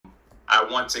I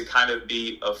want to kind of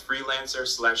be a freelancer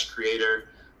slash creator.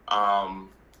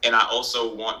 And I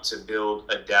also want to build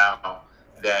a DAO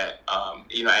that,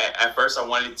 at first I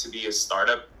wanted it to be a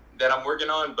startup that I'm working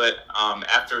on, but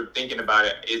after thinking about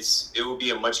it, it will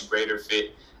be a much greater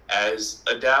fit as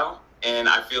a DAO. And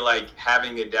I feel like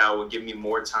having a DAO will give me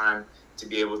more time to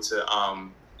be able to,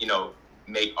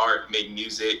 make art, make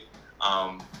music,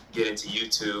 get into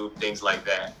YouTube, things like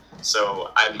that. So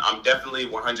I'm definitely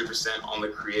 100% on the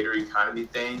creator economy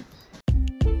thing.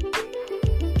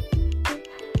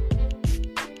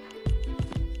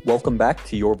 Welcome back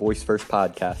to Your Voice First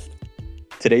podcast.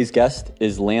 Today's guest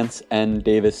is Lance N.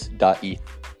 Davis.eth.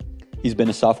 He's been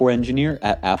a software engineer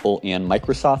at Apple and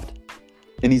Microsoft,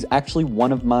 and he's actually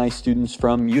one of my students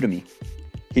from Udemy.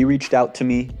 He reached out to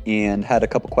me and had a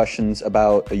couple questions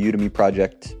about a Udemy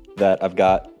project that I've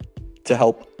got to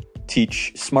help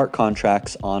teach smart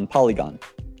contracts on Polygon.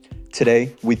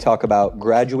 Today, we talk about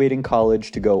graduating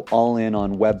college to go all in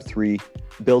on Web3,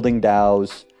 building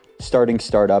DAOs, starting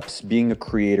startups, being a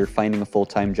creator, finding a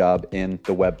full-time job in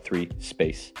the Web3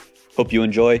 space. Hope you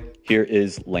enjoy. Here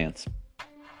is Lance.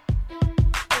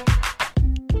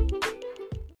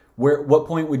 What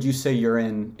point would you say you're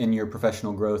in your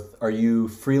professional growth? Are you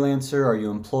freelancer? Are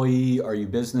you employee? Are you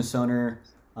business owner?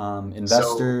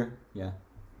 Investor?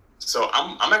 So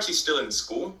I'm actually still in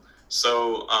school.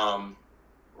 So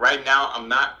right now I'm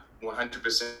not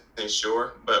 100%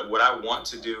 sure, but what I want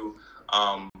to do,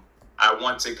 I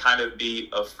want to kind of be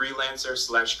a freelancer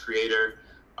slash creator.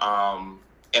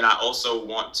 And I also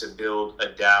want to build a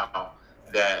DAO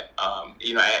that,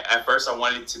 at first I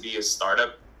wanted it to be a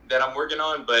startup that I'm working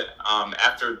on, but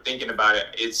after thinking about it,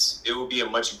 it will be a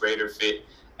much greater fit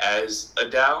as a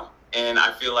DAO. And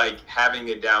I feel like having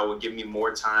a DAO will give me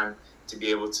more time to be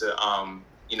able to,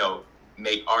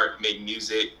 make art, make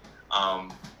music,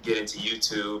 get into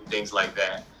YouTube, things like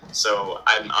that. So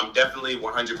I'm definitely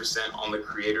 100% on the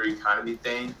creator economy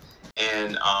thing.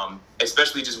 And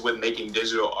especially just with making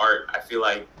digital art, I feel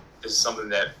like this is something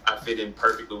that I fit in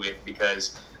perfectly with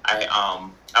because I've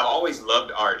always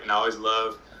loved art and I always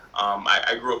loved,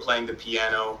 I grew up playing the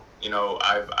piano.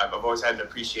 I've always had an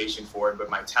appreciation for it, but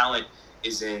my talent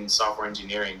is in software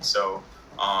engineering. So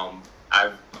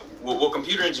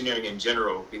computer engineering in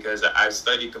general, because I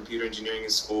studied computer engineering in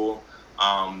school,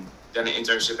 done an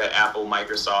internship at Apple,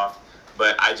 Microsoft,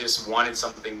 but I just wanted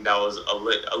something that was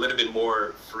a little bit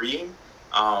more freeing.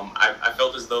 I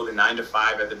felt as though the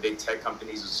 9-to-5 at the big tech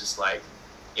companies was just like,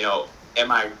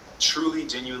 am I truly,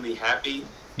 genuinely happy?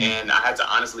 And I had to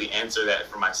honestly answer that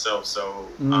for myself. So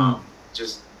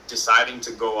just deciding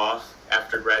to go off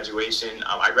after graduation,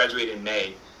 I graduated in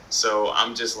May. So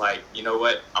I'm just like, you know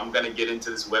what, I'm going to get into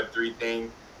this Web3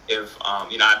 thing. If,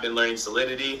 I've been learning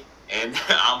Solidity and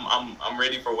I'm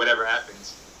ready for whatever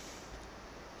happens.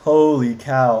 Holy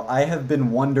cow. I have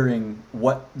been wondering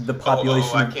what the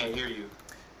population... I can't hear you.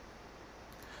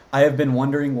 I have been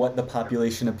wondering what the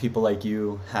population of people like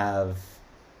you have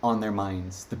on their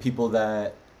minds. The people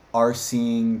that are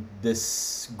seeing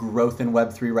this growth in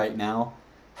Web3 right now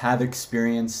have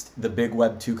experienced the big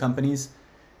Web2 companies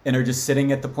and are just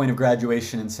sitting at the point of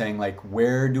graduation and saying, like,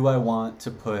 where do I want to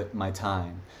put my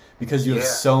time? Because you have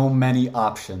so many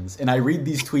options. And I read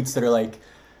these tweets that are like,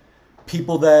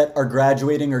 people that are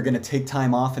graduating are going to take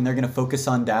time off and they're going to focus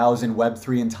on DAOs and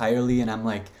Web3 entirely. And I'm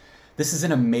like, this is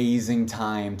an amazing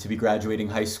time to be graduating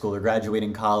high school or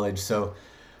graduating college. So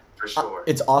for sure,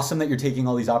 it's awesome that you're taking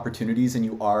all these opportunities and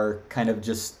you are kind of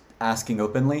just asking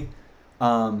openly.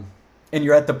 And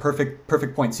you're at the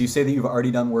perfect point. So you say that you've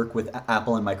already done work with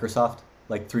Apple and Microsoft,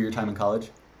 like through your time in college?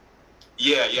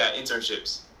 Yeah,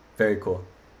 internships. Very cool.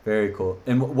 Very cool.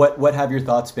 And what have your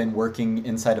thoughts been working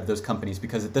inside of those companies?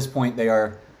 Because at this point, they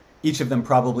are, each of them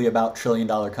probably about $1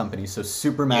 trillion companies. So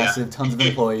super massive, tons of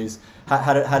employees.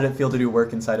 How did it feel to do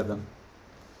work inside of them?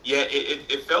 Yeah,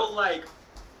 it felt like,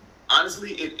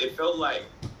 honestly, it felt like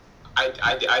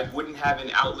I wouldn't have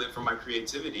an outlet for my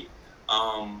creativity.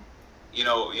 I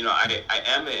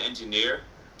am an engineer,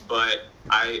 but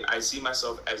I see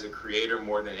myself as a creator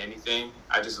more than anything.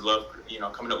 I just love,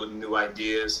 coming up with new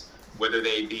ideas, whether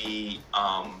they be,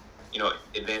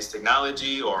 advanced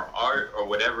technology or art or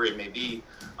whatever it may be.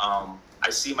 I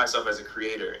see myself as a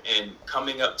creator, and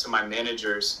coming up to my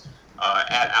managers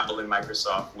at Apple and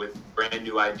Microsoft with brand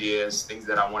new ideas, things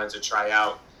that I wanted to try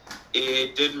out,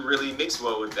 it didn't really mix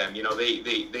well with them.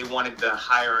 They wanted the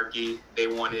hierarchy. They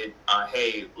wanted,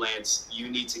 hey, Lance, you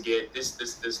need to get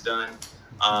this done,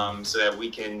 so that we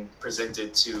can present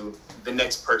it to the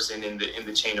next person in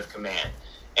the chain of command.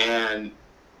 And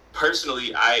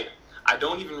personally, I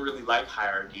don't even really like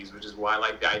hierarchies, which is why I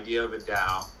like the idea of a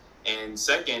DAO. And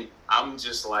second, I'm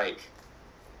just like,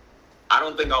 I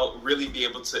don't think I'll really be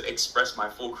able to express my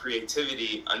full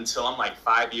creativity until I'm like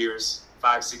 5,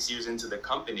 6 years into the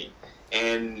company.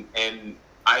 And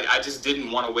I just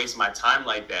didn't want to waste my time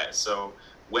like that. So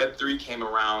Web3 came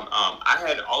around.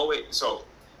 So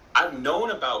I've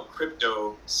known about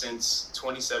crypto since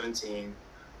 2017.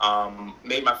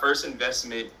 Made my first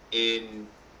investment in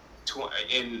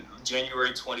January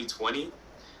 2020,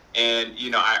 and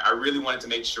I really wanted to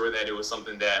make sure that it was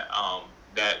something that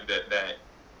that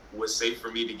was safe for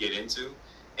me to get into.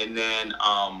 And then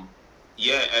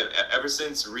ever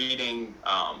since reading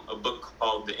a book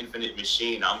called The Infinite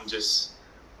Machine, I'm just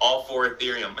all for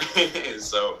Ethereum.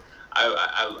 So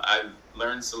I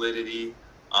learned Solidity.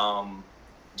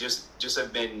 Just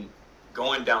have been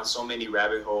going down so many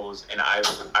rabbit holes, and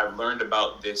I've learned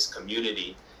about this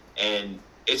community, and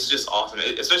it's just awesome.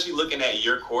 Especially looking at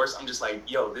your course, I'm just like,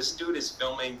 yo, this dude is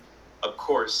filming a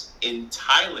course in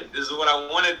Thailand. This is what I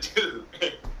want to do.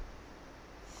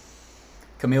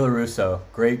 Camila Russo,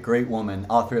 great woman,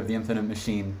 author of The Infinite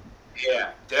Machine.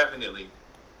 Yeah, definitely.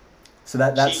 So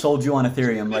that sold you on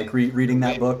Ethereum, like reading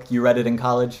that book. You read it in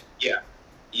college? Yeah.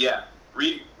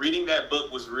 Reading that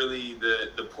book was really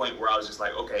the point where I was just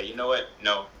like, okay, you know what?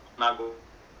 No, I'm not going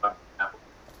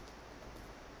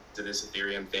to this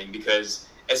Ethereum thing, because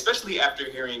especially after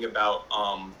hearing about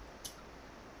I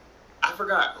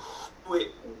forgot who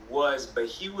it was, but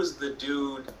he was the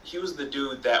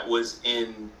dude that was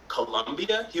in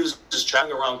Colombia. He was just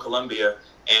traveling around Colombia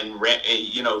and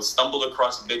stumbled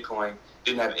across Bitcoin,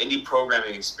 didn't have any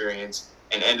programming experience,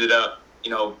 and ended up,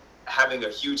 having a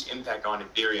huge impact on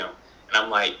Ethereum. And I'm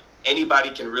like, anybody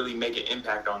can really make an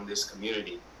impact on this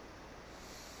community.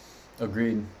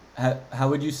 Agreed. How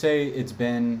would you say it's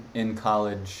been in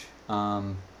college?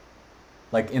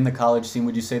 Like in the college scene,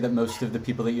 would you say that most of the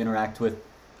people that you interact with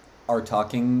are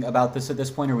talking about this at this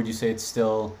point? Or would you say it's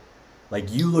still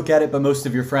like you look at it, but most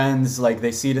of your friends, like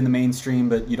they see it in the mainstream,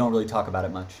 but you don't really talk about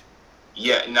it much?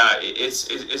 Yeah, nah,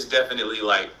 it's definitely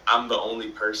like I'm the only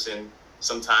person.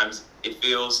 Sometimes it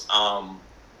feels,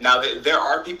 now there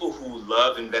are people who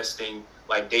love investing,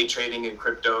 like day trading in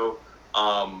crypto.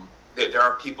 There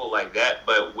are people like that,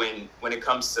 but when it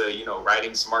comes to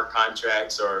writing smart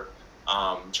contracts or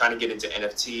trying to get into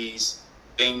NFTs,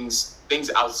 things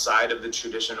outside of the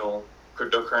traditional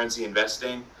cryptocurrency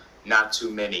investing, not too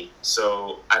many.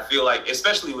 So I feel like,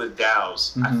 especially with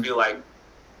DAOs, I feel like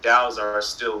DAOs are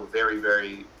still very,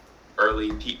 very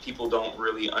early. People don't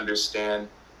really understand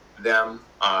them.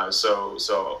 So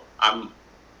I'm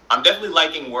definitely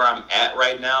liking where I'm at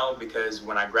right now, because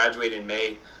when I graduate in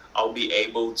May, I'll be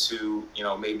able to,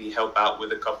 maybe help out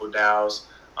with a couple of DAOs.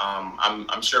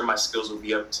 I'm sure my skills will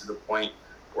be up to the point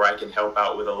where I can help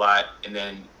out with a lot, and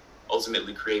then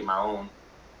ultimately create my own.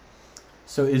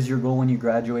 So is your goal when you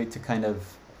graduate to kind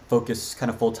of focus kind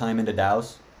of full time into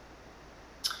DAOs?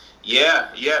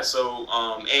 Yeah. So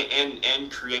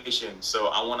and creation. So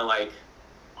I want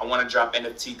to drop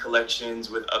NFT collections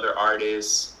with other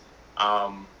artists.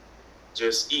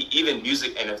 Just even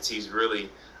music NFTs. Really,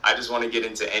 I just want to get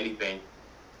into anything.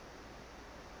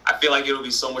 I feel like it'll be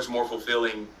so much more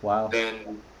fulfilling. Wow.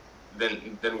 than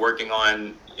working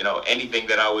on anything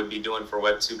that I would be doing for a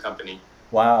Web2 company.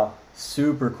 Wow,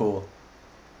 super cool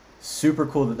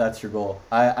that that's your goal.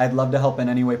 I'd love to help in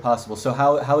any way possible. So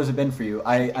how has it been for you?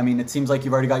 I mean, it seems like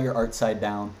you've already got your art side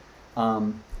down.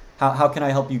 How can I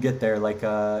help you get there? Like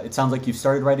it sounds like you've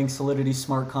started writing Solidity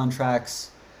smart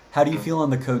contracts. How do you feel on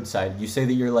the code side? You say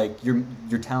that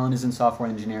your talent is in software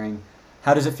engineering.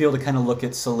 How does it feel to kind of look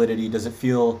at Solidity? Does it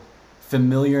feel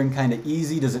familiar and kind of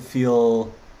easy? Does it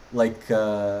feel like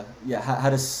how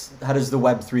does the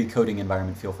Web3 coding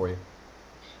environment feel for you?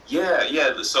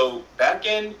 Yeah. So back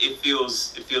end, it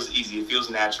feels easy. It feels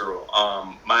natural.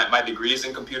 My degree is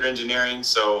in computer engineering,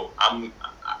 so I'm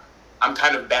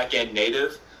kind of back end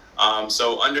native.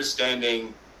 So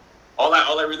understanding, all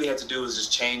I really had to do was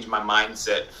just change my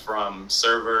mindset from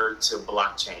server to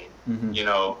blockchain.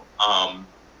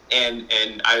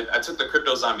 And I took the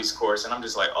Crypto Zombies course, and I'm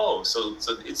just like, oh, so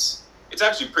it's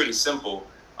actually pretty simple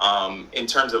in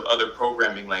terms of other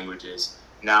programming languages.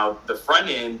 Now, the front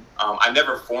end, I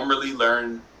never formally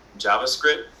learned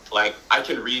JavaScript. Like, I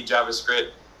can read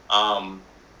JavaScript,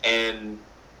 and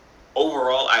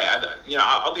overall,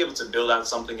 I'll be able to build out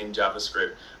something in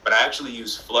JavaScript. But I actually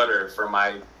use Flutter for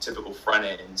my typical front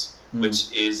ends,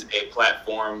 which is a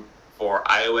platform for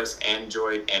iOS,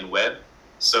 Android, and web.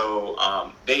 So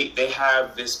they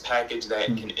have this package that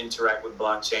can interact with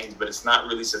blockchains, but it's not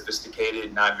really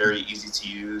sophisticated, not very easy to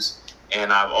use.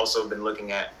 And I've also been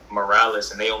looking at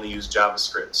Moralis, and they only use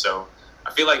JavaScript. So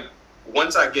I feel like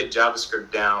once I get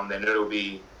JavaScript down, then it'll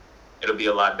be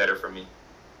a lot better for me.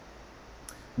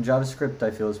 JavaScript,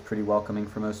 I feel, is pretty welcoming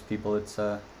for most people. It's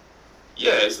Yeah,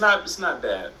 it's not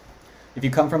bad. if you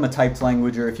come from a typed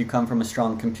language or if you come from a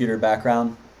strong computer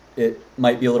background, it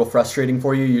might be a little frustrating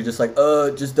for you. You're just like,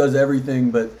 it just does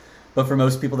everything. But for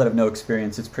most people that have no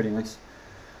experience, it's pretty nice.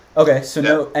 Okay, so Yeah.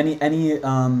 no, any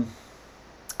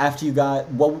after you got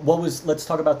what was? Let's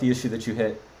talk about the issue that you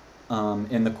hit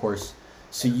in the course.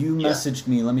 So you Yeah. messaged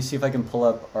me. Let me see if I can pull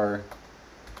up our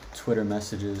Twitter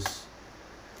messages.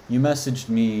 You messaged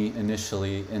me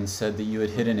initially and said that you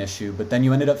had hit an issue, but then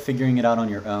you ended up figuring it out on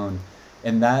your own.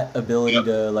 And that ability Yep.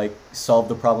 to like solve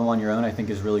the problem on your own, I think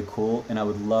is really cool. And I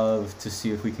would love to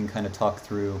see if we can kind of talk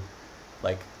through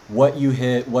like what you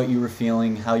hit, what you were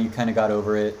feeling, how you kind of got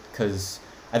over it. Because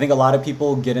I think a lot of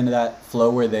people get into that flow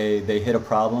where they hit a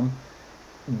problem,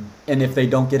 and if they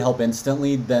don't get help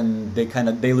instantly, then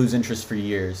they lose interest for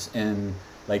years. And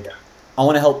like I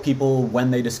want to help people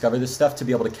when they discover this stuff to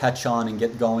be able to catch on and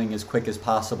get going as quick as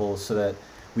possible so that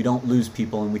we don't lose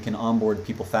people and we can onboard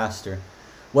people faster.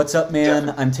 What's up, man?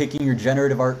 Definitely. I'm taking your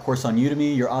generative art course on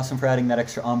Udemy. You're awesome for adding that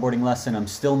extra onboarding lesson. I'm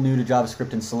still new to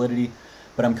JavaScript and Solidity,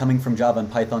 but I'm coming from Java and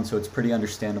Python, so it's pretty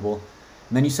understandable.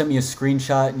 And then you sent me a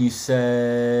screenshot and you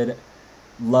said,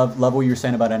 love what you were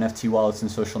saying about NFT wallets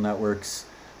and social networks.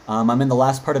 I'm in the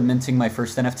last part of minting my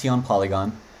first NFT on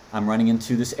Polygon. I'm running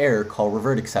into this error called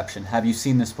revert exception. Have you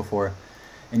seen this before?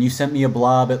 And you sent me a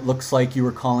blob. It looks like you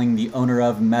were calling the owner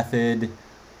of method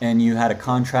and you had a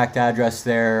contract address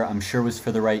there. I'm sure it was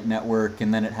for the right network.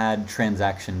 And then it had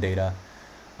transaction data.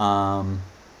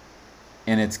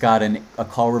 And it's got a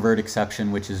call revert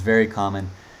exception, which is very common.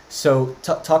 So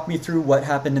talk me through what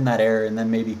happened in that error and then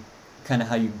maybe kind of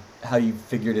how you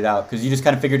figured it out. Because you just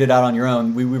kind of figured it out on your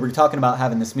own. We were talking about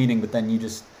having this meeting, but then you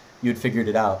had figured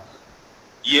it out.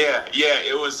 Yeah,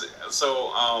 it was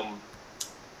so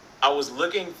I was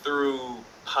looking through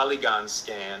Polygon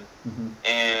Scan Mm-hmm.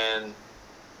 and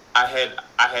I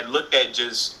had looked at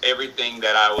just everything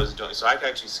that I was doing. So I can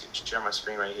actually share my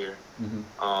screen right here.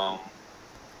 Mm-hmm.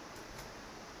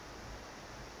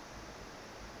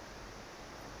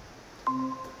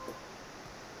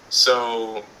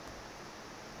 So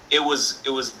it was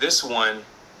this one,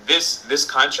 this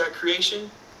contract creation.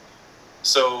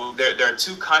 So there are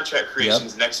two contract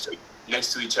creations next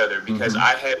to each other because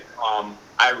Mm-hmm.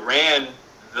 I ran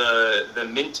the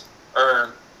mint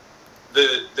or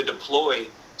the deploy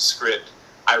script.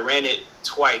 I ran it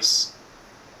twice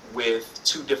with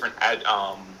two different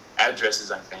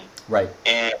addresses, I think. Right.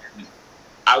 And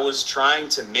I was trying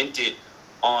to mint it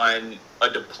on a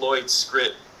deployed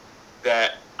script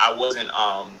that I wasn't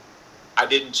I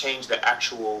didn't change the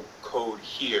actual code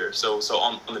here. So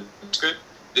on the script,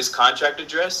 this contract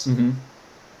address, Mm-hmm.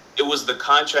 it was the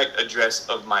contract address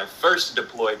of my first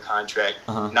deployed contract,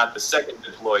 Uh-huh. not the second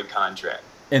deployed contract.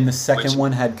 And the second Which-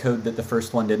 one had code that the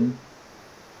first one didn't?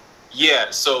 Yeah,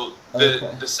 so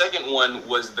Okay. the second one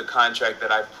was the contract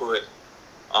that I put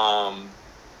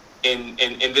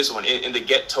in this one in the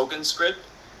get token script.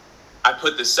 I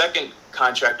put the second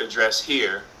contract address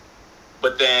here,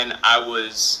 but then I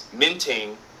was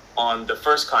minting on the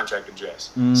first contract address.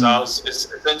 So I was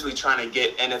essentially trying to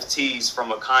get NFTs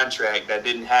from a contract that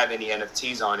didn't have any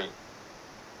NFTs on it.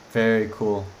 Very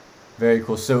cool. Very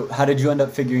cool. So how did you end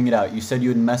up figuring it out? You said you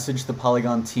had messaged the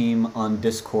Polygon team on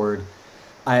Discord.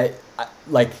 I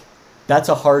like that's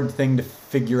a hard thing to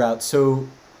figure out. So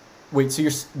wait, so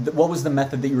what was the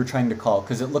method that you were trying to call?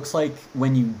 Because it looks like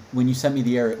when you sent me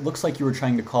the error, it looks like you were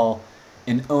trying to call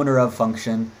an owner of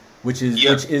function, which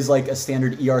is like a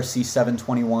standard ERC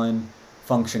 721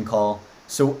 function call.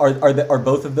 So are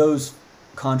both of those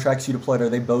contracts you deployed, are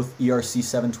they both ERC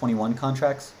 721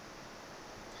 contracts?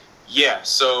 Yeah,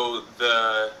 so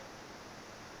the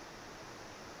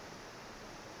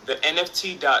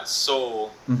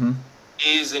NFT.sol Mm-hmm.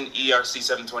 is an ERC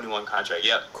 721 contract.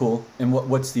 Yep. Cool. And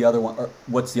what's the other one? Or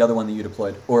what's the other one that you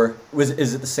deployed? Or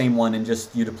is it the same one and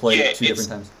just you deployed it two different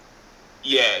times?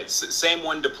 Yeah, it's the same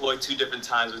one deployed two different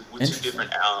times with two Interesting.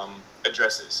 different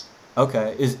addresses.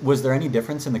 Okay. Was there any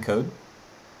difference in the code?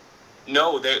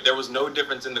 No, there was no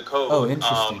difference in the code. Oh,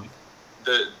 interesting.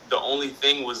 The only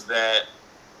thing was that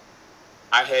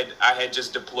I had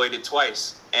just deployed it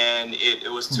twice, and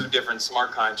it was two different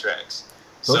smart contracts.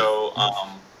 So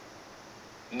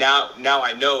now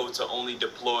I know to only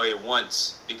deploy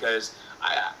once because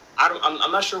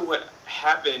I'm not sure what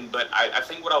happened, but I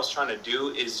think what I was trying to do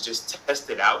is just test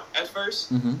it out at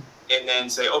first, Mm-hmm. and then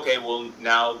say, okay, well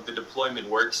now the deployment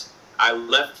works. I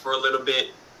left for a little bit,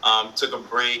 took a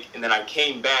break, and then I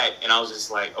came back, and I was just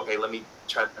like, okay, let me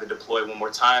try to deploy one more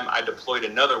time. I deployed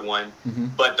another one, Mm-hmm.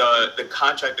 but the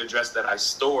contract address that I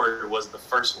stored was the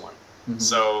first one. Mm-hmm.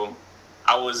 So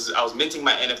I was minting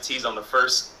my NFTs on the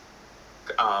first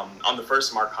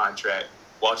smart contract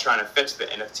while trying to fetch the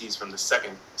NFTs from the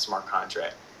second smart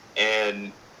contract,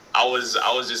 and I was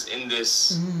just in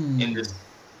this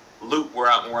loop where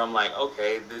I'm like,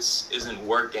 okay, this isn't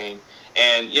working,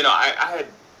 and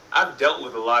I've dealt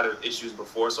with a lot of issues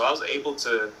before, so I was able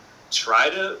to try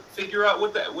to figure out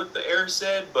what the error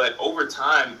said, but over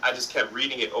time I just kept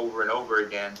reading it over and over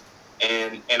again,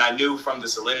 and I knew from the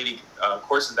Solidity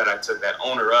courses that I took that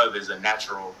Owner Of is a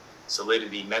natural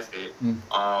Solidity method,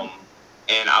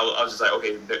 and I was just like,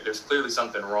 okay, there's clearly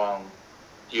something wrong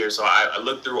here. So I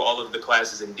looked through all of the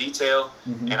classes in detail,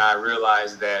 and I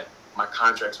realized that my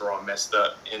contracts were all messed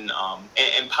up, and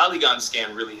Polygon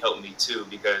Scan really helped me too,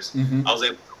 because I was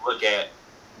able to look at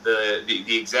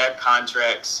the exact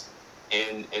contracts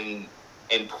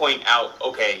and point out,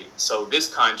 okay, so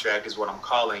this contract is what I'm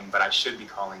calling, but I should be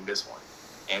calling this one.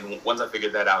 And once I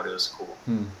figured that out, it was cool.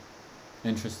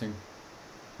 Interesting.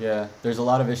 Yeah, there's a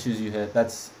lot of issues you hit.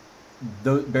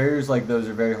 Barriers like those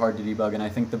are very hard to debug, and I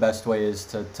think the best way is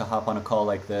to hop on a call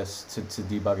like this to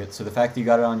debug it. So the fact that you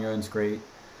got it on your own is great.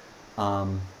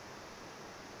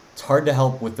 It's hard to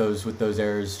help with those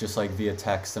errors just like via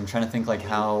text. I'm trying to think like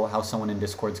how someone in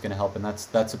Discord is going to help, and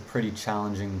that's a pretty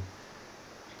challenging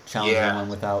one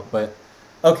without. But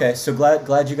okay, so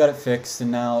glad you got it fixed, and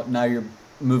now you're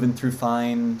moving through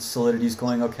fine. Solidity's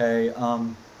going okay.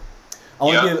 I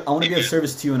want to be of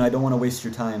service to you, and I don't want to waste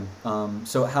your time.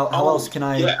 So how else can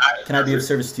I be of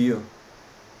service to you?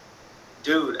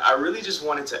 Dude, I really just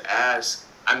wanted to ask.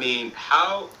 I mean,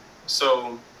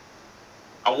 so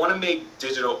I want to make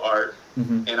digital art,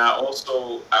 and I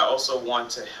also want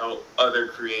to help other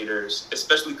creators,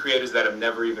 especially creators that have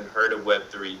never even heard of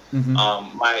Web3.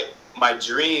 My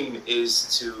dream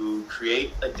is to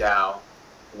create a DAO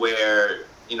where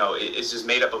it's just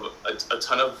made up of a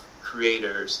ton of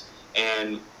creators,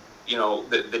 and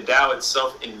the DAO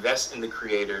itself invests in the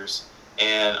creators,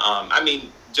 and I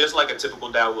mean, just like a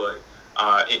typical DAO would.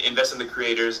 Invest in the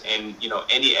creators, and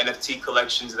any NFT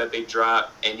collections that they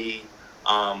drop, any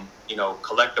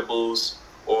collectibles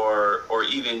or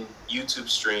even YouTube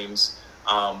streams,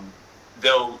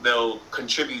 they'll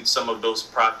contribute some of those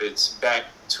profits back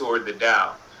toward the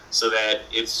DAO, so that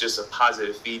it's just a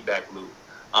positive feedback loop.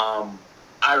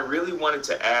 I really wanted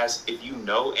to ask if you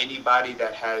know anybody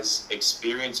that has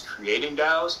experience creating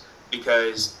DAOs,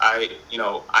 because I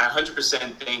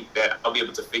 100% think that I'll be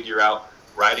able to figure out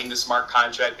writing the smart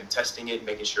contract and testing it,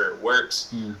 making sure it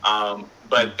works.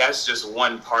 But that's just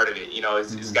one part of it.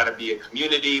 It's got to be a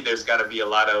community. There's got to be a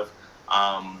lot of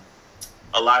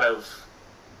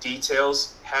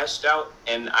details hashed out.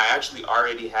 And I actually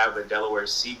already have a Delaware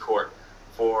C Corp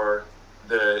for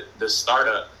the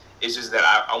startup. It's just that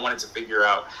I wanted to figure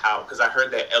out how, because I heard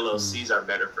that LLCs are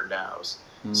better for DAOs.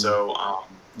 So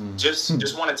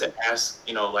just wanted to ask,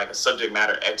 like a subject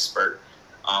matter expert,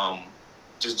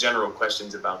 just general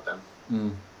questions about them.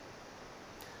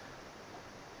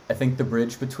 I think the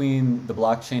bridge between the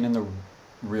blockchain and the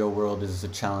real world is a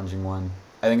challenging one.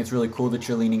 I think it's really cool that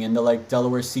you're leaning into like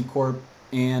Delaware C Corp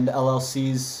and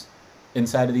LLCs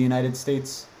inside of the United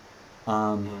States.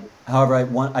 However,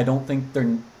 I don't think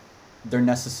they're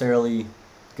necessarily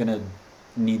gonna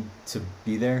need to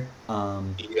be there.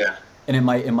 And it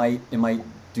might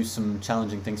do some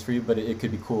challenging things for you, but it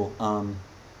could be cool.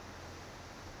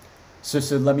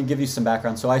 So let me give you some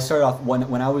background. So I started off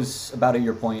when I was about at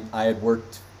your point. I had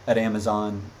worked at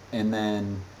Amazon, and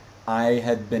then I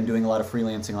had been doing a lot of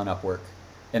freelancing on Upwork,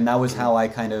 and that was how I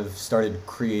kind of started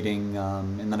creating.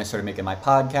 And then I started making my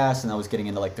podcast, and I was getting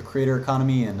into like the creator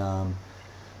economy and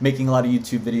making a lot of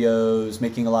YouTube videos,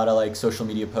 making a lot of like social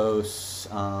media posts.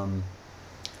 And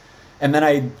then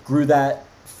I grew that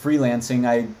freelancing.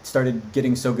 I started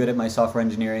getting so good at my software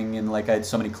engineering, and like I had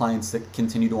so many clients that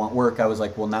continue to want work. I was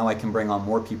like, well, now I can bring on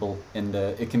more people, and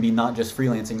it can be not just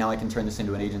freelancing. Now I can turn this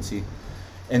into an agency.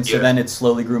 And so then it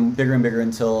slowly grew bigger and bigger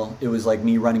until it was like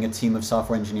me running a team of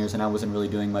software engineers, and I wasn't really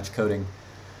doing much coding.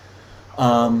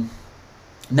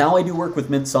 Now I do work with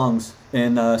Mint Songs,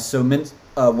 and so Mint.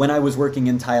 When I was working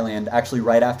in Thailand, actually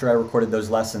right after I recorded those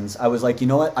lessons, I was like, you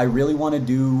know what? I want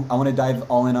to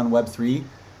dive all in on Web3,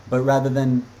 but rather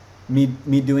than me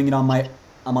doing it on my,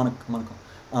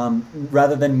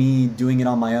 rather than me doing it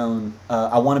on my own,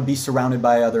 I want to be surrounded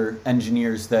by other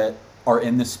engineers that are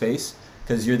in this space,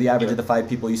 because you're the average of the 5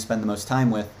 people you spend the most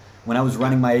time with. When I was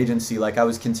running my agency, like I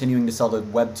was continuing to sell to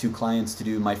Web2 clients to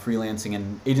do my freelancing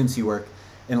and agency work,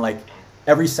 and like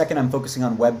every second I'm focusing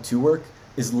on Web2 work,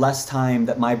 is less time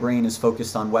that my brain is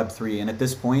focused on Web3. And at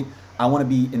this point, I want to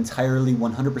be entirely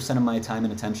 100% of my time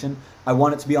and attention. I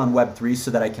want it to be on Web3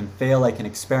 so that I can fail, I can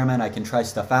experiment, I can try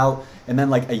stuff out. And then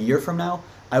like a year from now,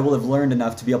 I will have learned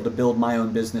enough to be able to build my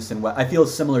own business. And I feel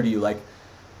similar to you. Like,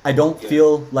 I don't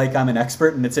feel like I'm an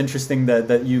expert, and it's interesting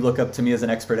that you look up to me as an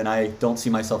expert, and I don't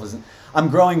see myself as. I'm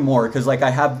growing more because like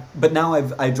but now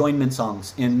I joined Mint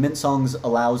Songs, and Mint Songs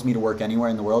allows me to work anywhere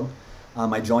in the world.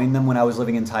 I joined them when I was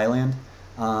living in Thailand.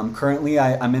 Currently,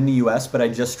 I'm in the U.S., but I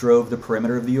just drove the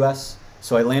perimeter of the U.S.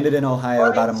 So I landed in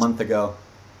Ohio about a month ago,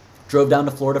 drove down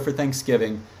to Florida for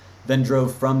Thanksgiving, then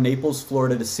drove from Naples,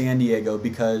 Florida to San Diego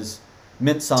because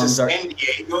Mint Songs are. San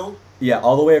Diego? Yeah,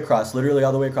 all the way across, literally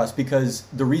all the way across. Because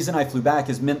the reason I flew back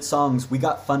is Mint Songs, we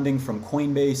got funding from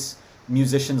Coinbase,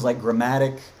 musicians like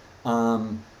Grammatic.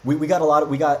 We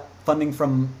got funding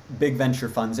from big venture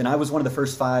funds, and I was one of the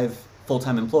first 5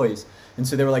 full-time employees. And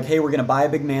so they were like, hey, we're going to buy a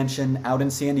big mansion out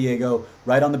in San Diego,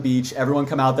 right on the beach. Everyone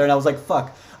come out there. And I was like,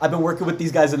 fuck, I've been working with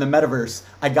these guys in the metaverse.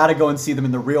 I got to go and see them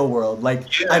in the real world. Like,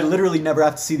 I literally never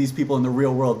have to see these people in the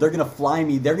real world. They're going to fly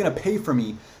me. They're going to pay for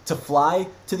me to fly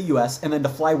to the US and then to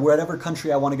fly wherever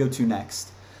country I want to go to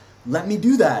next. Let me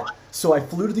do that. So I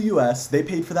flew to the US, they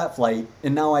paid for that flight,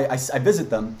 and now I visit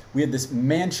them. We had this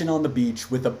mansion on the beach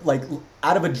with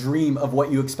out of a dream of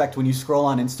what you expect when you scroll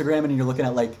on Instagram and you're looking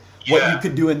at like what you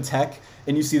could do in tech,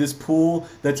 and you see this pool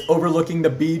that's overlooking the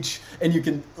beach, and you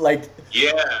can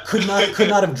could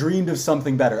not have dreamed of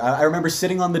something better. I remember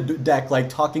sitting on the deck like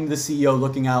talking to the CEO,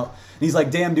 looking out, and he's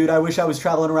like, damn dude, I wish I was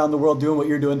traveling around the world doing what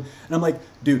you're doing. And I'm like,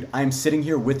 dude, I'm sitting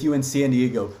here with you in San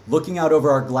Diego, looking out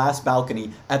over our glass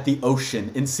balcony at the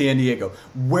ocean in San Diego.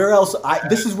 Where else?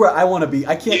 This is where I want to be.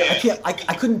 I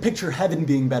couldn't picture heaven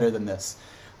being better than this.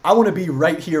 I want to be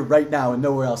right here, right now, and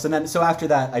nowhere else. And then, so after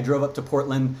that, I drove up to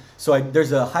Portland. So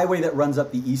there's a highway that runs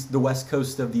up the west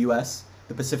coast of the U.S.,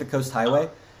 the Pacific Coast Highway.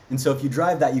 And so if you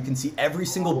drive that, you can see every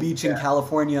single beach in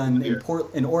California and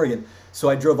in Oregon. So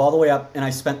I drove all the way up, and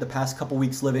I spent the past couple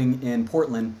weeks living in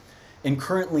Portland. And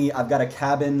currently, I've got a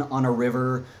cabin on a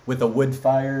river with a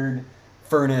wood-fired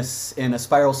furnace and a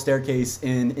spiral staircase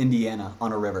in Indiana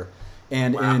on a river.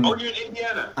 And you're in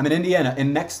Indiana. I'm in Indiana,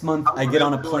 and next month I get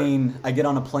on a plane. I get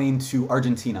on a plane to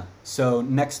Argentina. So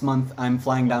next month I'm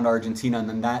flying down to Argentina, and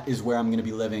then that is where I'm going to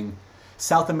be living.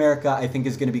 South America, I think,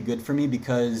 is going to be good for me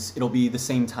because it'll be the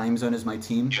same time zone as my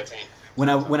team. When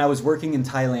I was working in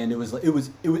Thailand,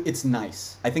 it's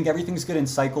nice. I think everything's good in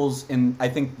cycles, and I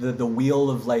think the wheel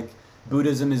of like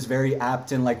Buddhism is very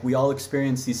apt, and like we all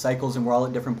experience these cycles, and we're all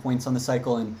at different points on the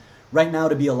cycle. And right now,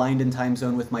 to be aligned in time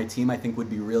zone with my team, I think would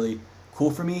be really cool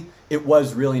for me. It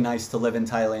was really nice to live in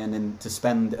Thailand and to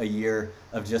spend a year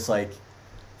of just like,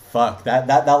 fuck,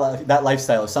 that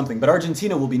lifestyle is something. But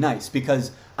Argentina will be nice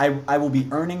because I will be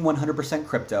earning 100%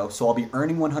 crypto, so I'll be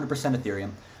earning 100%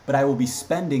 Ethereum, but I will be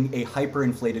spending a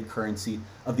hyperinflated currency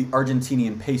of the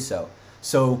Argentinian peso.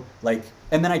 So like,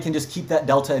 and then I can just keep that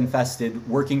delta invested,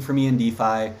 working for me in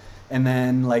DeFi. And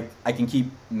then like I can keep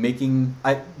making,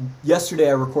 yesterday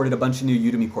I recorded a bunch of new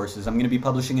Udemy courses. I'm going to be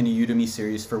publishing in a Udemy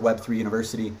series for Web3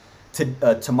 University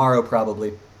tomorrow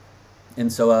probably.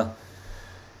 And so,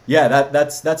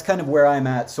 that's kind of where I'm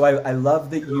at. So I love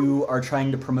that you are trying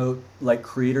to promote like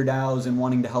creator DAOs and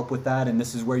wanting to help with that. And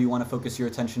this is where you want to focus your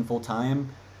attention full time.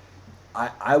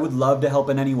 I would love to help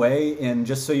in any way. And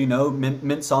just so you know,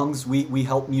 Mint Songs, we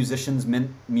help musicians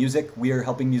mint music. We are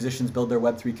helping musicians build their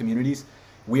Web3 communities.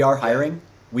 We are hiring.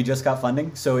 We just got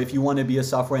funding. So if you want to be a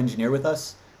software engineer with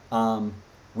us,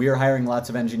 we are hiring lots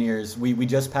of engineers. We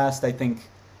just passed, I think,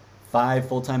 5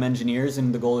 full-time engineers,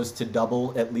 and the goal is to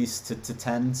double at least to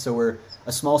 10. So we're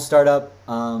a small startup.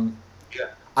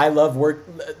 I love work.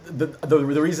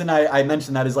 The reason I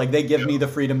mention that is like they give me the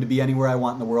freedom to be anywhere I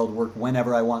want in the world, work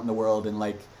whenever I want in the world, and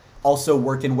like also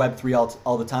work in Web3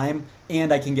 all the time.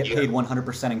 And I can get paid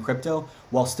 100% in crypto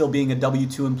while still being a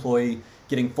W-2 employee,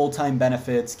 getting full-time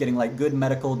benefits, getting like good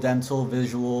medical, dental,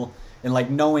 visual, and like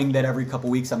knowing that every couple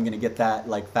weeks I'm gonna get that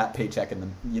like fat paycheck in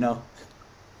them, you know?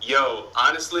 Yo,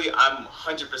 honestly, I'm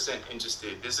 100%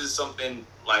 interested. This is something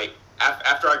like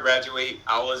after I graduate,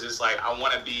 I was just like, I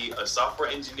want to be a software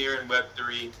engineer in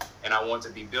Web3, and I want to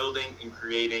be building and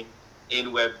creating in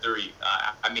Web3.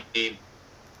 I mean,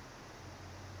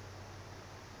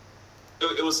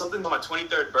 it was something on my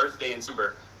 23rd birthday in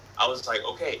December. I was like,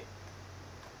 okay,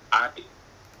 I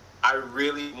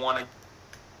really want to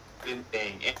do this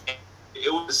thing. And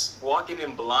it was walking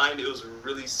in blind. It was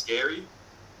really scary.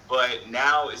 But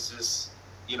now it's just,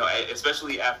 you know,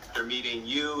 especially after meeting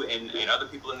you and other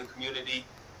people in the community,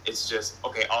 it's just,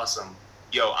 okay, awesome.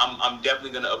 Yo, I'm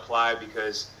definitely going to apply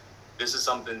because this is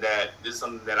something that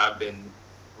I've been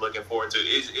looking forward to.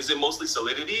 Is it mostly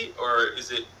Solidity, or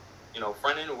is it,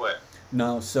 front end, or what?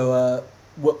 No, so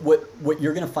what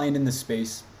you're gonna find in this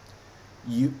space,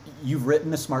 you've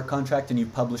written a smart contract and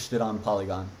you've published it on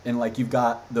Polygon, and like you've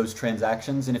got those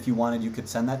transactions, and if you wanted, you could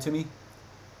send that to me.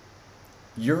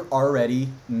 You're already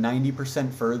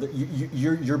 90% further.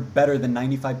 You're better than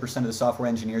 95% of the software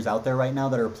engineers out there right now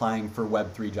that are applying for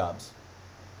Web3 jobs.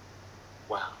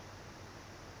 Wow.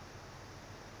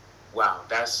 Wow,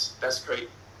 that's great.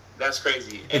 That's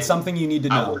crazy. It's something you need to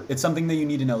know. It's something that you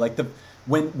need to know. Like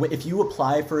if you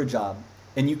apply for a job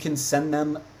and you can send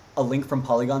them a link from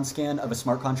Polygon Scan of a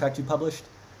smart contract you published.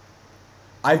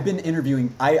 I've been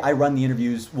interviewing. I run the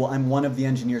interviews. Well, I'm one of the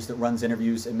engineers that runs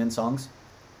interviews at MintSongs.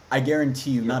 I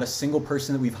guarantee you, not a single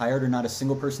person that we've hired or not a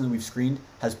single person that we've screened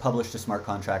has published a smart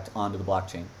contract onto the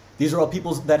blockchain. These are all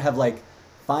people that have like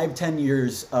 5-10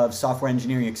 years of software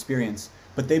engineering experience,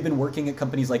 but they've been working at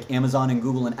companies like Amazon and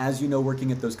Google. And as you know,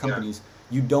 working at those companies,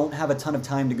 you don't have a ton of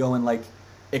time to go and like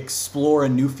explore a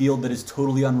new field that is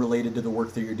totally unrelated to the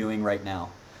work that you're doing right now.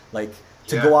 Like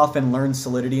to go off and learn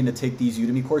Solidity and to take these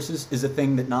Udemy courses is a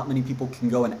thing that not many people can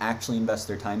go and actually invest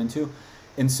their time into.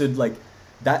 And so like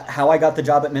that, how I got the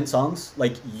job at MintSongs,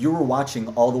 like you were watching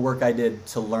all the work I did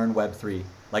to learn Web3.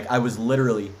 Like I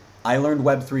learned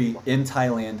Web3 in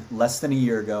Thailand less than a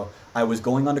year ago. I was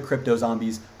going onto Crypto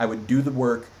Zombies. I would do the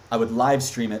work. I would live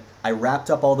stream it. I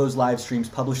wrapped up all those live streams,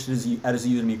 published it as a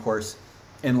Udemy course,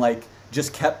 and like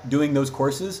just kept doing those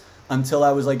courses until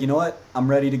I was like, you know what? I'm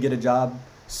ready to get a job.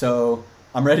 So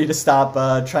I'm ready to stop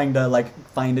trying to like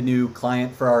find a new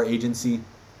client for our agency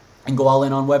and go all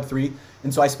in on Web3.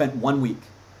 And so I spent 1 week,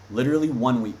 literally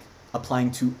 1 week,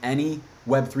 applying to any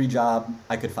Web3 job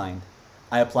I could find.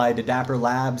 I applied to Dapper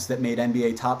Labs that made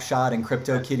NBA Top Shot and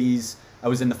CryptoKitties. I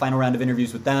was in the final round of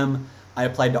interviews with them. I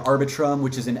applied to Arbitrum,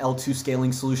 which is an L2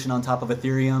 scaling solution on top of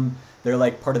Ethereum. They're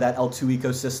like part of that L2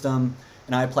 ecosystem.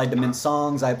 And I applied to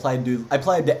MintSongs. I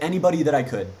applied to anybody that I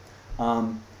could.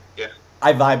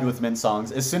 I vibed with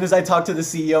MintSongs. As soon as I talked to the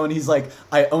CEO and he's like,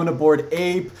 I own a Bored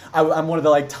Ape. I'm one of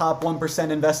the like top 1%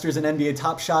 investors in NBA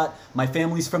Top Shot. My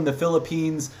family's from the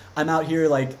Philippines. I'm out here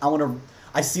like,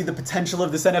 I see the potential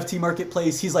of this NFT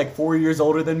marketplace. He's like 4 years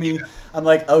older than me. I'm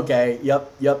like, okay,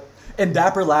 yep. And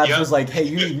Dapper Labs was like, hey,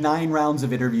 you need 9 rounds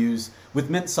of interviews. With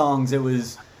MintSongs, it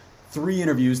was 3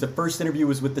 interviews. The first interview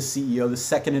was with the CEO. The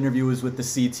second interview was with the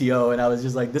CTO. And I was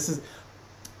just like, this is...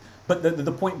 But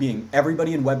the point being,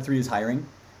 everybody in Web3 is hiring,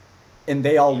 and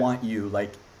they all want you.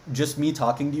 Like, just me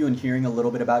talking to you and hearing a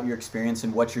little bit about your experience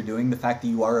and what you're doing, the fact that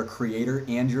you are a creator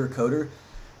and you're a coder,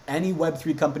 any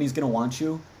Web3 company is going to want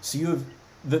you. So you have...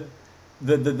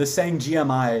 The saying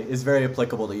GMI is very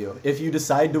applicable to you. If you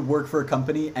decide to work for a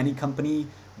company, any company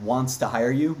wants to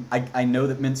hire you. I know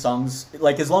that MintSongs,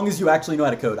 like as long as you actually know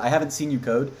how to code, I haven't seen you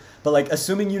code, but like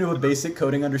assuming you know a basic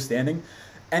coding understanding,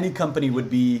 any company would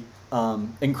be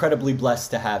incredibly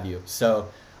blessed to have you. So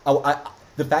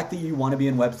the fact that you want to be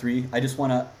in Web3, I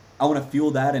want to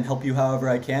fuel that and help you however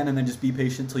I can, and then just be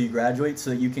patient till you graduate so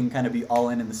that you can kind of be all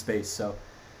in the space. So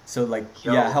like,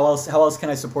 how else can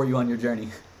I support you on your journey?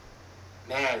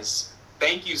 Man,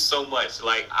 thank you so much.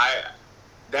 Like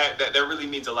that really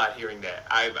means a lot hearing that.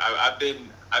 I've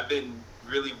been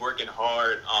really working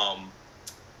hard.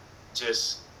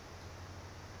 It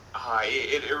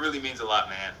really means a lot,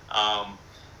 man.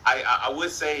 I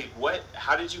would say,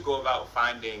 how did you go about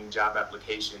finding job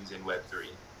applications in Web3?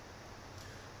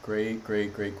 Great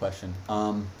question.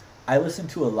 I listen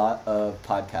to a lot of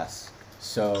podcasts.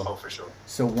 So, for sure.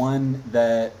 So one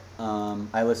that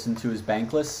I listen to is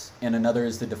Bankless, and another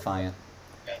is The Defiant.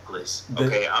 Bankless.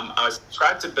 Okay, I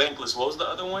subscribed to Bankless. What was the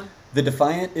other one? The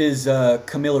Defiant is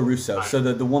Camila Russo. So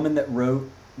the woman that wrote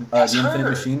The Infinite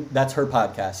Machine, that's her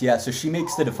podcast. Yeah, so she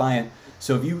makes The Defiant.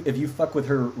 So if you fuck with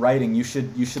her writing, you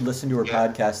should listen to her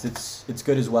podcast. It's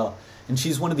good as well. And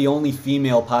she's one of the only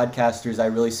female podcasters I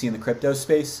really see in the crypto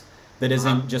space that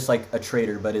isn't just like a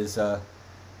trader, but is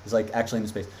like actually in the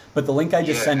space. But the link I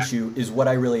just sent you is what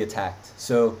I really attacked.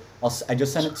 So I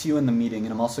just sent it to you in the meeting,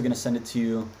 and I'm also going to send it to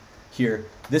you here.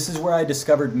 This is where I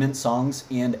discovered MintSongs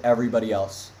and everybody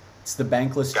else. It's the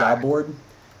Bankless job board.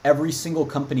 Every single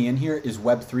company in here is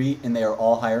Web3, and they are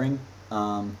all hiring.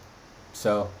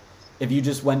 So if you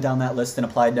just went down that list and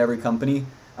applied to every company,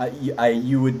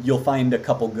 you'll find a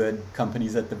couple good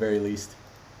companies at the very least.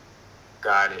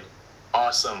 Got it.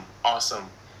 Awesome.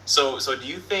 So do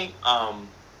you think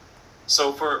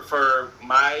so for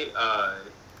my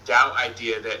DAO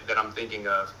idea that I'm thinking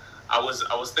of, I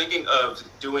was thinking of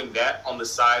doing that on the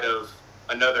side of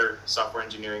another software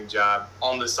engineering job,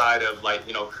 on the side of like,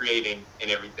 creating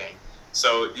and everything.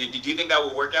 So do you think that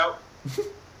would work out?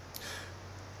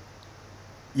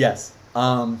 Yes.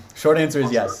 Short answer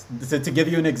is yes. To give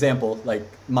you an example, like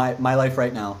my life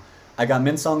right now, I got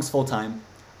Mint Songs full time.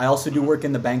 I also do work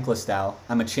in the Bankless DAO.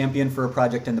 I'm a champion for a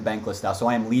project in the Bankless DAO. So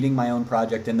I am leading my own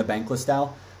project in the Bankless DAO,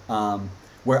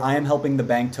 where I am helping the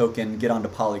bank token get onto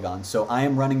Polygon. So I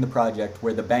am running the project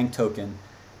where the bank token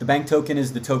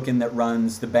is the token that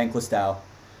runs the Bankless DAO.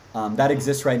 That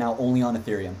exists right now only on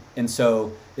Ethereum. And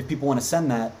so if people want to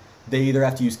send that, they either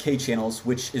have to use K channels,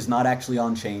 which is not actually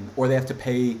on chain, or they have to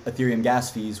pay Ethereum gas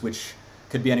fees, which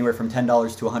could be anywhere from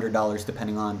 $10 to $100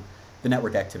 depending on the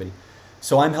network activity.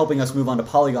 So I'm helping us move on to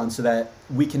Polygon so that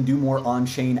we can do more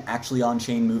on-chain, actually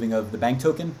on-chain moving of the bank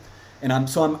token. And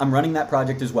I'm running that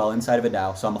project as well inside of a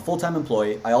DAO. So I'm a full-time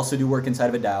employee. I also do work inside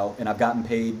of a DAO, and I've gotten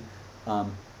paid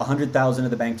 100,000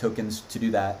 of the bank tokens to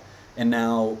do that. And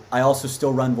now I also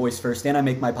still run Voice First, and I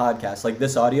make my podcast. Like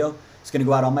this audio is going to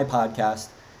go out on my podcast.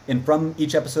 And from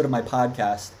each episode of my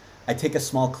podcast, I take a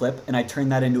small clip and I turn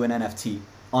that into an NFT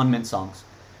on Mint Songs.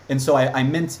 And so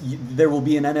there will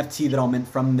be an NFT that I'll mint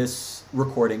from this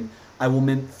recording. I will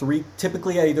mint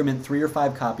typically I either mint 3 or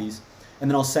 5 copies, and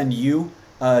then I'll send you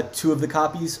 2 of the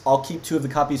copies. I'll keep 2 of the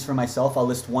copies for myself. I'll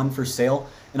list 1 for sale,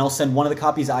 and I'll send 1 of the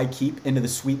copies I keep into the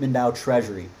Sweetman DAO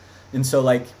treasury. And so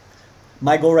like,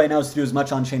 my goal right now is to do as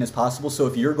much on-chain as possible. So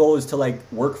if your goal is to like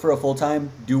work for a full-time,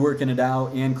 do work in a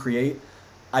DAO and create,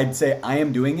 I'd say I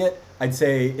am doing it. I'd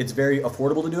say it's very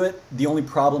affordable to do it. The only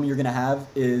problem you're gonna have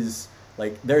is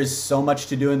like there's so much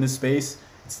to do in this space.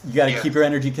 You got to keep your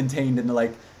energy contained into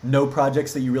like no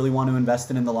projects that you really want to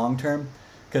invest in the long term,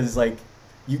 because like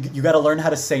you got to learn how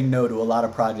to say no to a lot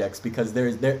of projects, because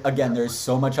there's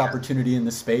so much opportunity in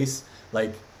the space.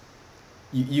 Like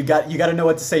you got to know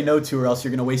what to say no to, or else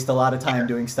you're gonna waste a lot of time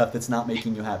doing stuff that's not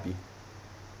making you happy.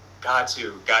 Got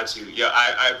you. Yeah,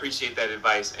 I appreciate that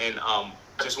advice. And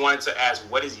just wanted to ask,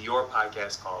 what is your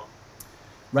podcast called?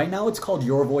 Right now it's called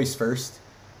Your Voice First.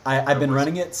 I've been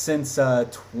running it since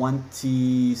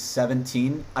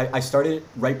 2017. I started it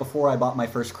right before I bought my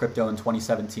first crypto in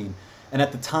 2017. And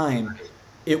at the time,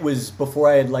 it was before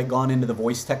I had like gone into the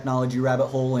voice technology rabbit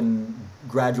hole and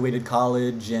graduated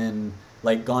college and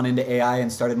like gone into AI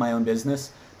and started my own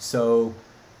business. So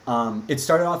it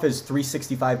started off as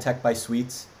 365 Tech by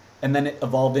Sweets, and then it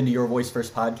evolved into Your Voice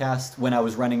First podcast when I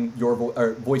was running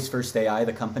Voice First AI,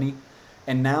 the company.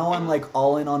 And now I'm like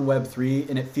all in on Web3,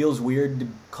 and it feels weird to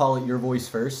call it Your Voice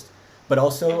First. But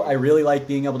also, I really like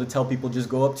being able to tell people, just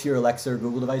go up to your Alexa or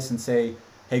Google device and say,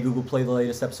 hey, Google, play the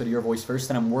latest episode of Your Voice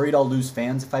First. And I'm worried I'll lose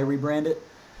fans if I rebrand it.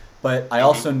 But I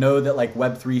also know that like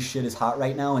Web3 shit is hot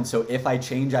right now. And so if I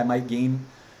change, I might gain.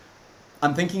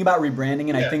 I'm thinking about rebranding,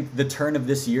 and I think the turn of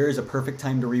this year is a perfect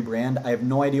time to rebrand. I have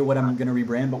no idea what I'm going to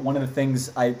rebrand, but one of the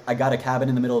things, I got a cabin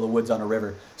in the middle of the woods on a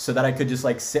river so that I could just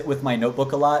like sit with my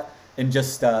notebook a lot and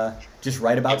just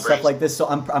write about stuff like this. So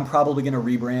I'm probably going to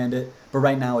rebrand it, but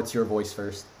right now it's Your Voice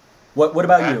First. What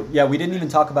about you? Yeah, we didn't even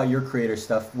talk about your creator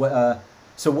stuff.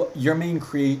 So what your main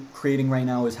creating right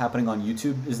now is happening on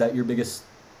YouTube? Is that your biggest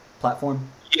platform?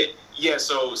 Yeah.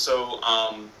 So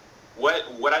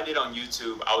what I did on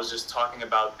YouTube, I was just talking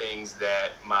about things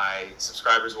that my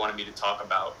subscribers wanted me to talk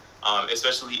about,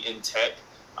 especially in tech.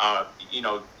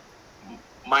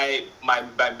 My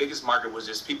biggest market was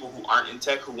just people who aren't in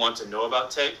tech, who want to know about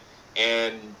tech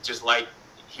and just like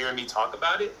hearing me talk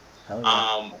about it.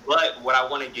 Yeah. But what I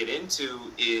want to get into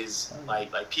is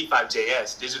like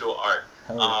P5JS, digital art.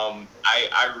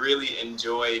 I really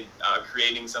enjoyed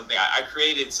creating something. I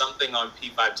created something on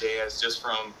P5JS just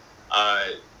from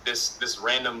this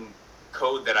random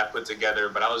code that I put together,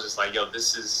 but I was just like, yo,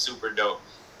 this is super dope.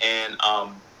 And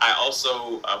I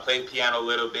also play piano a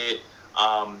little bit.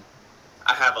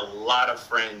 I have a lot of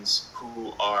friends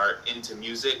who are into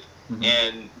music,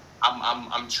 and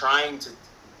I'm trying to.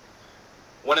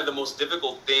 One of the most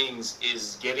difficult things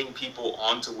is getting people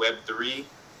onto Web3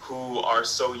 who are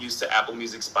so used to Apple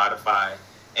Music, Spotify,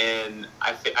 and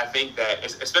I think that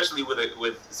especially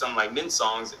with something like Mint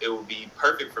Songs, it will be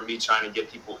perfect for me trying to get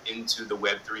people into the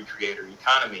Web3 creator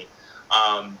economy.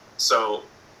 So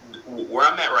where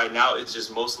I'm at right now is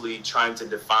just mostly trying to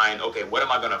define, okay, what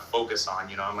am I going to focus on?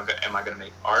 You know, am I going to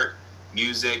make art,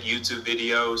 music, YouTube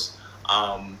videos?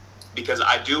 Because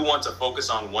I do want to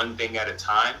focus on one thing at a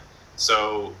time.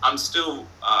 So I'm still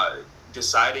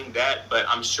deciding that, but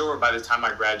I'm sure by the time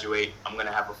I graduate, I'm going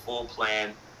to have a full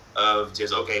plan of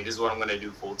just, okay, this is what I'm going to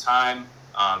do full time.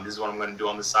 This is what I'm going to do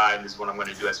on the side. And this is what I'm going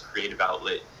to do as a creative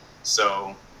outlet.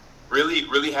 So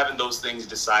really having those things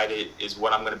decided is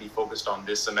what I'm going to be focused on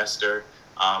this semester.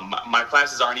 My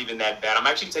classes aren't even that bad. I'm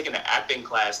actually taking an acting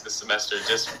class this semester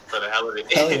just for the hell of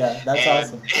it. Hell yeah, that's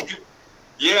awesome.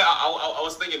 Yeah, I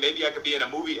was thinking maybe I could be in a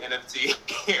movie NFT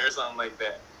or something like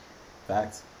that.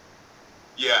 Facts.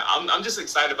 Yeah, I'm just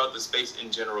excited about the space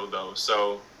in general though.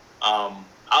 So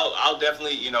I'll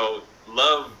definitely,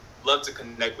 love to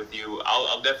connect with you.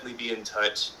 I'll definitely be in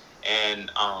touch,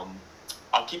 and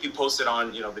I'll keep you posted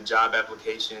on the job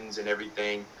applications and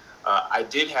everything. I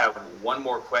did have one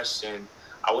more question.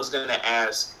 I was gonna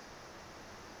ask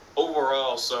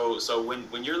overall. So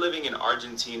when you're living in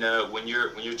Argentina, when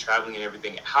you're traveling and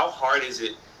everything, how hard is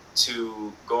it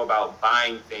to go about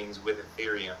buying things with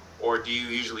Ethereum, or do you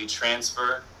usually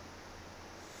transfer?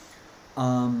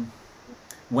 Um,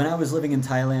 when I was living in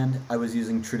Thailand, I was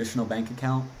using traditional bank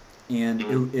account, and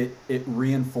Mm, it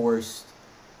reinforced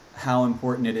how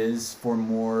important it is for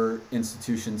more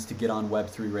institutions to get on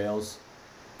Web3 rails.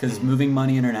 Because mm, moving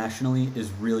money internationally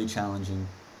is really challenging.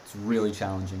 It's really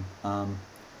challenging.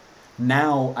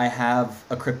 Now I have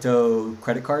a crypto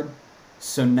credit card,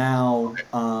 so okay.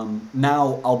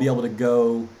 now I'll be able to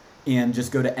go and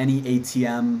just go to any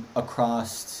ATM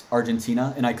across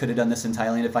Argentina, and I could have done this in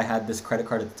Thailand if I had this credit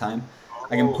card at the time.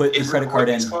 I can Oh, put the is it a credit card Coinbase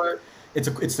in. card? It's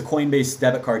the Coinbase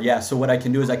debit card, yeah. So what I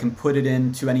can do is I can put it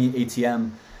into any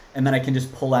ATM, and then I can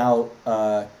just pull out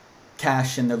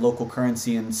cash in the local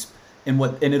currency, and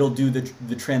it'll do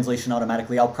the translation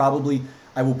automatically. I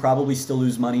will probably still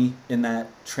lose money in that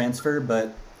transfer,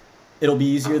 but it'll be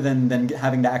easier than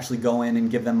having to actually go in and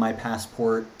give them my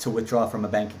passport to withdraw from a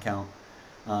bank account.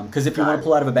 Because if you want Got to it.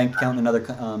 pull out of a bank account in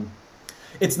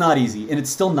it's not easy, and it's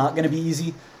still not going to be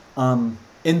easy.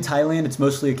 In Thailand, it's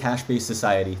mostly a cash-based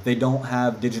society. They don't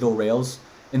have digital rails,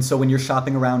 and so when you're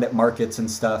shopping around at markets and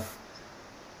stuff,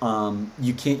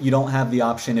 you don't have the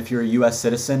option if you're a U.S.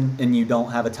 citizen and you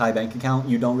don't have a Thai bank account.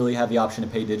 You don't really have the option to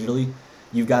pay digitally.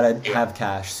 You've got to Yeah, have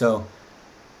cash. So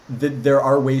there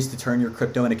are ways to turn your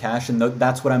crypto into cash, and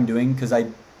that's what I'm doing because I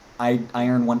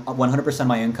earn 100% of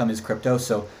my income is crypto,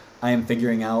 so I am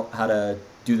figuring out how to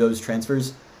do those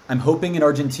transfers. I'm hoping in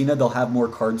Argentina they'll have more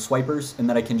card swipers and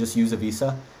that I can just use a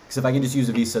Visa. Because if I can just use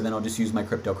a Visa, then I'll just use my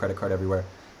crypto credit card everywhere.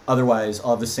 Otherwise,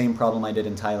 I'll have the same problem I did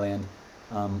in Thailand,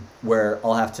 where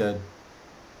I'll have to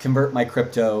convert my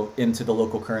crypto into the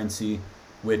local currency,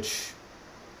 which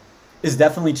is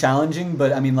definitely challenging.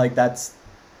 But I mean, like that's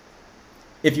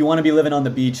if you want to be living on the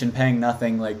beach and paying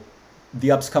nothing, like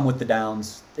the ups come with the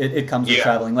downs. It comes with yeah,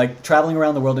 traveling. Like traveling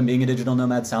around the world and being a digital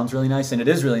nomad sounds really nice, and it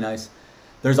is really nice.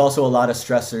 There's also a lot of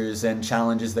stressors and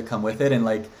challenges that come with it, and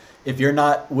like if you're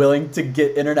not willing to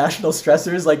get international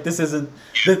stressors, like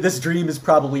this dream is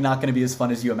probably not going to be as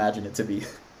fun as you imagine it to be.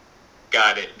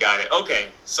 got it, got it.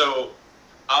 Okay, so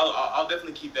I'll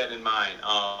definitely keep that in mind.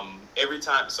 Every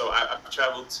time, so I've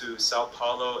traveled to Sao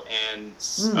Paulo and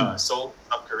Mm, Seoul,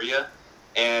 South Korea,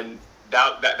 and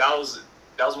that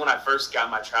was when I first got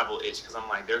my travel itch because I'm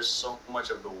like, there's so much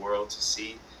of the world to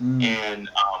see, mm, and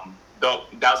though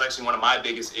that was actually one of my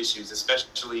biggest issues,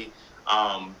 especially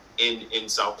in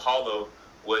Sao Paulo,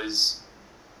 was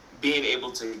being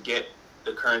able to get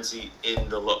the currency in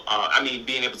I mean,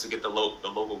 being able to get the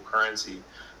local currency,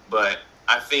 but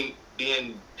I think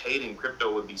being paid in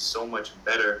crypto would be so much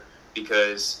better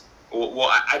because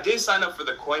well, I did sign up for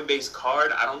the Coinbase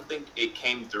card. I don't think it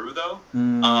came through though.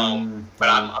 But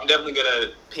dang. I'm definitely gonna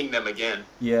ping them again.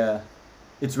 Yeah,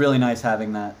 it's really nice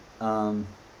having that.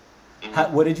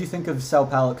 Hmm. What did you think of Sao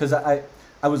Paulo? Because I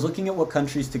was looking at what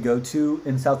countries to go to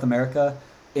in South America,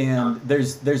 Uh, and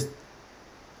there's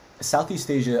Southeast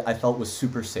Asia. I felt was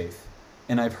super safe,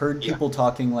 and I've heard yeah, people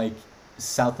talking like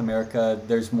South America.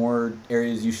 There's more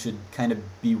areas you should kind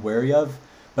of be wary of,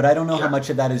 but I don't know how yeah, much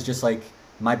of that is just like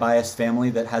my biased family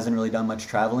that hasn't really done much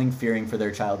traveling, fearing for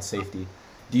their child's safety.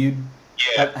 Do you?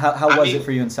 yeah. How I was it mean,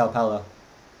 for you in Sao Paulo?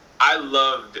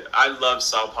 I love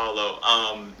Sao Paulo.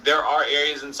 There are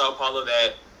areas in Sao Paulo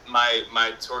that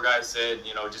my tour guide said,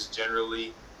 just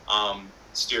generally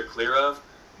steer clear of.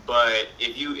 But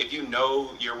if you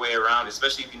know your way around,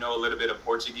 especially if you know a little bit of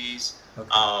Portuguese,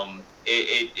 Okay.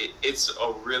 it's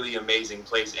a really amazing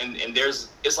place. And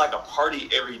it's like a party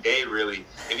every day, really.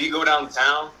 If you go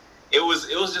downtown, it was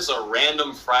just a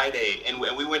random Friday, and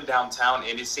we went downtown,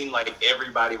 and it seemed like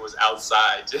everybody was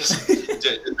outside, just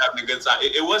having a good time.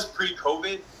 It was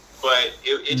pre-COVID, but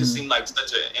it just Mm, seemed like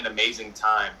such an amazing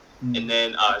time. mm, And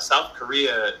then South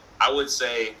Korea, I would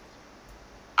say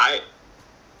I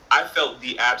I felt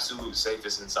the absolute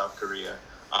safest in South Korea,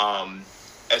 um,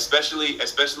 especially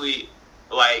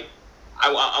like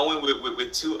I went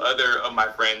with two other of my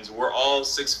friends. We're all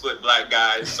 6 foot black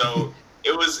guys, so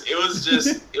it was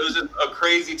just a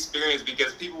crazy experience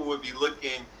because people would be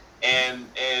looking, and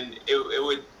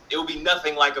it would be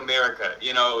nothing like America,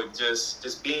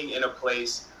 just being in a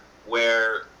place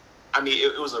where I mean,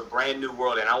 it was a brand new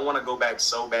world, and I want to go back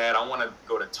so bad. I want to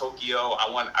go to Tokyo.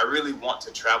 I really want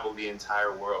to travel the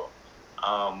entire world.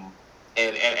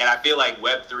 And I feel like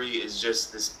Web3 is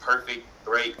just this perfect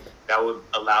break that would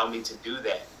allow me to do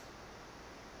that.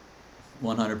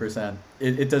 100%.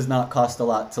 It does not cost a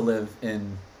lot to live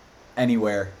in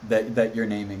anywhere that you're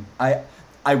naming. I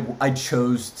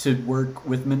chose to work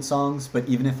with Mint Songs, but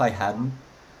even if I hadn't,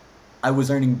 I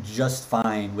was earning just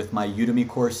fine with my Udemy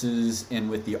courses and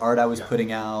with the art I was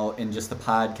putting out and just the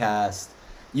podcast.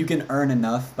 You can earn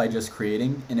enough by just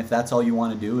creating, and if that's all you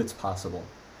want to do, it's possible.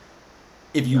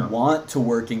 If you want to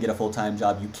work and get a full-time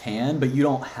job, you can, but you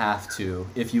don't have to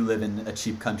if you live in a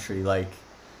cheap country like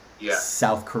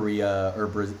South Korea or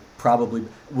Brazil. Probably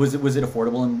was it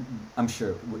affordable I'm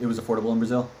sure it was affordable in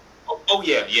Brazil. Oh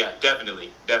yeah,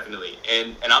 definitely.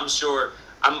 And I'm sure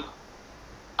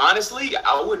honestly,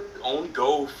 I would only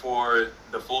go for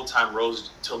the full-time roles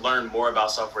to learn more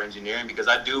about software engineering, because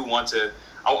I do want to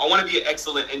I want to be an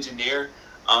excellent engineer.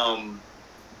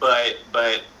 But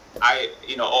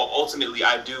ultimately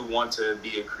I do want to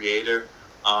be a creator,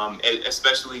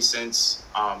 especially since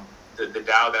the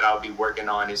DAO that I'll be working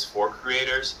on is for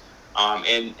creators.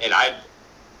 And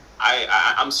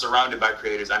I'm surrounded by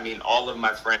creators. I mean, all of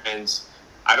my friends,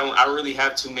 I don't really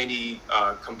have too many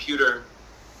computer.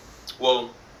 Well,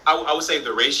 I would say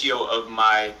the ratio of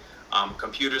my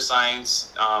computer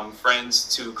science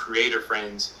friends to creator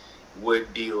friends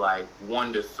would be like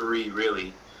 1 to 3,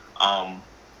 really.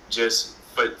 Just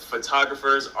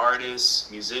photographers,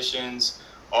 artists, musicians,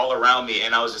 all around me.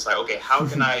 And I was just like, okay, how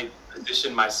can I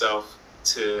position myself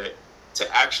to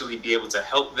actually be able to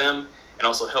help them and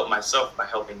also help myself by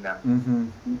helping them?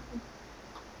 Mm-hmm.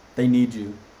 They need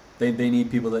you. They need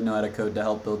people that know how to code to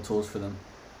help build tools for them.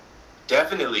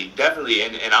 Definitely.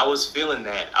 And I was feeling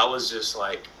that. I was just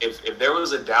like, if there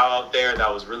was a DAO out there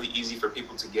that was really easy for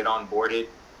people to get onboarded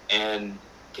and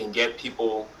can get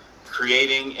people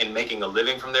creating and making a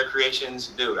living from their creations,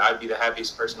 dude, I'd be the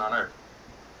happiest person on earth.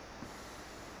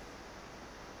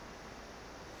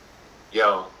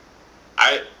 Yo,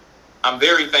 I'm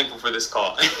very thankful for this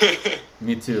call.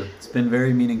 Me too. It's been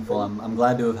very meaningful. I'm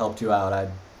glad to have helped you out.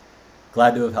 I'm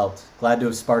glad to have helped. Glad to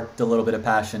have sparked a little bit of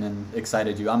passion and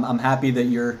excited you. I'm happy that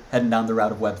you're heading down the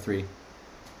route of Web3.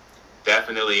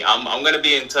 Definitely. I'm gonna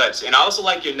be in touch. And I also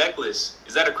like your necklace.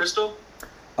 Is that a crystal?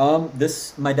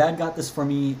 My dad got this for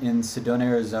me in Sedona,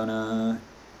 Arizona.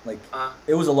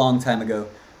 It was a long time ago.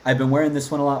 I've been wearing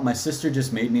this one a lot. My sister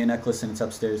just made me a necklace and it's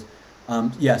upstairs.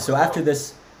 So after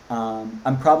this,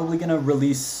 I'm probably going to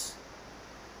release,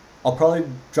 I'll probably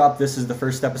drop this as the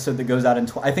first episode that goes out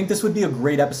I think this would be a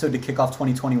great episode to kick off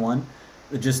 2021,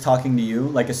 just talking to you,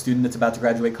 like a student that's about to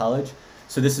graduate college.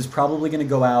 So this is probably going to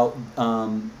go out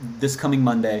this coming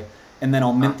Monday, and then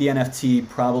I'll mint the NFT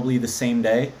probably the same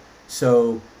day.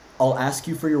 So I'll ask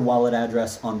you for your wallet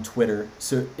address on Twitter.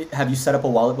 So have you set up a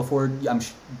wallet before?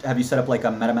 Have you set up like a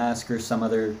MetaMask or some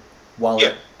other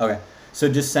wallet? Yeah. Okay. So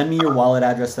just send me your wallet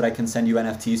address that I can send you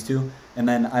NFTs to, and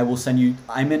then I will send you.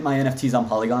 I mint my NFTs on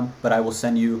Polygon, but I will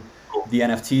send you the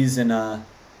NFTs, and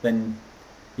then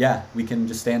we can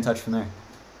just stay in touch from there.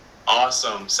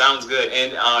 Awesome. Sounds good.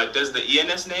 And does the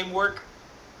ENS name work?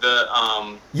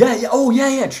 Yeah. Oh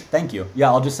yeah. Thank you. Yeah,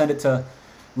 I'll just send it to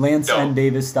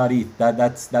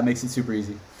LanceNDavis.eth. That makes it super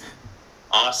easy.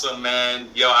 Awesome, man.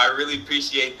 Yo, I really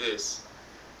appreciate this.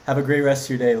 Have a great rest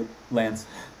of your day, Lance.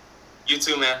 You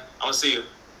too, man. I'm gonna see you.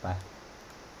 Bye.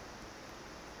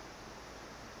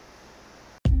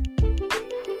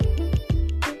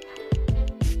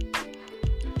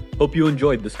 Hope you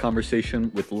enjoyed this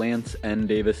conversation with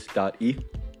LanceNDavis.eth.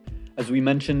 As we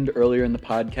mentioned earlier in the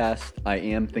podcast, I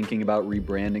am thinking about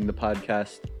rebranding the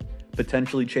podcast,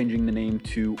 potentially changing the name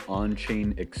to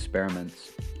On-Chain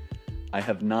Experiments. I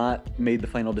have not made the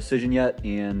final decision yet,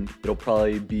 and it'll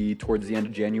probably be towards the end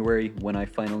of January when I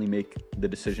finally make the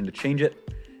decision to change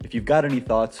it. If you've got any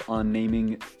thoughts on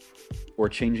naming or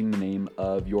changing the name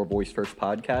of Your Voice First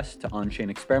podcast to On-Chain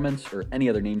Experiments or any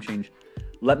other name change,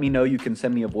 let me know. You can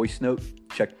send me a voice note.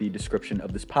 Check the description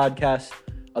of this podcast.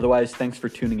 Otherwise, thanks for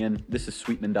tuning in. This is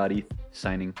Sweetman.eth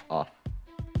signing off.